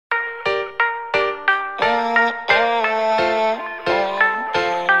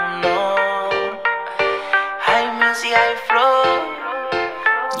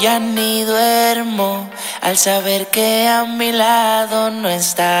Ya ni duermo al saber que a mi lado no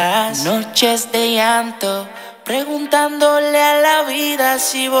estás. Noches de llanto, preguntándole a la vida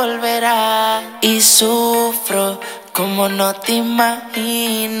si volverá. Y sufro como no te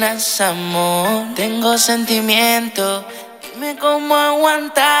imaginas, amor. Tengo sentimiento, dime cómo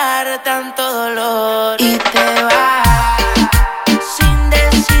aguantar tanto dolor. Y te vas sin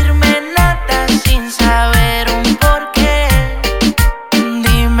decirme nada, sin saber un porqué.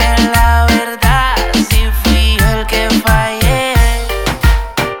 Dime la verdad, si fui yo el que fallé.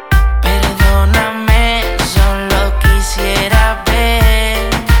 Perdóname, solo quisiera ver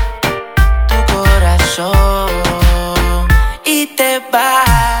tu corazón. Y te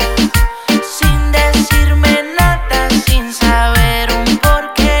vas sin decirme nada, sin saber un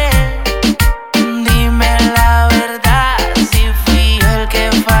porqué. Dime la verdad, si fui yo el que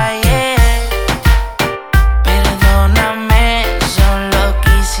fallé. Perdóname, solo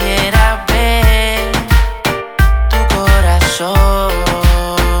quisiera ver tu corazón.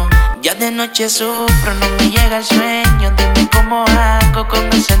 Ya de noche sufro, no me llega el sueño. Dime cómo hago con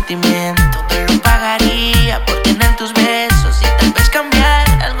el sentimiento. Te lo pagaría por tener tus besos y tal vez cambiar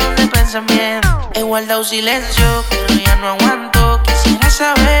algo de pensamiento. He guardado silencio, pero ya no aguanto. Quisiera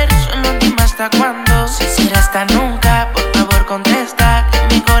saber, solo dime hasta cuándo. Si será hasta nunca, por favor contesta.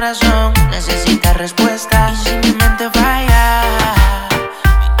 Que mi corazón necesita respuesta. Y si mi mente falla,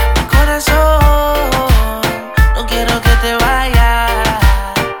 mi corazón, no quiero que te vayas.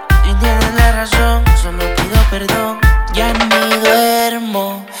 Si tienes la razón, solo pido perdón. Ya ni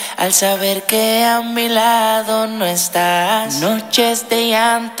duermo al saber que a mi lado no estás. Noches de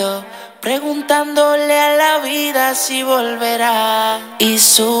llanto, preguntándole a la vida si volverá. Y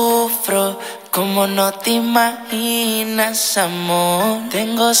sufro como no te imaginas, amor.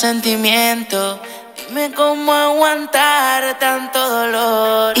 Tengo sentimiento, dime cómo aguantar tanto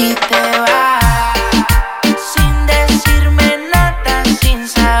dolor. Y te vas sin decirme nada, sin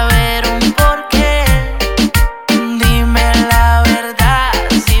saber un porqué. Dime la verdad,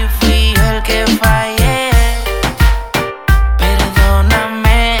 si fui yo el que fallé.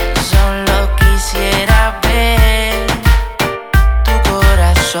 Perdóname, solo quisiera ver tu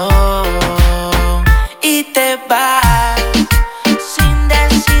corazón. Y te vas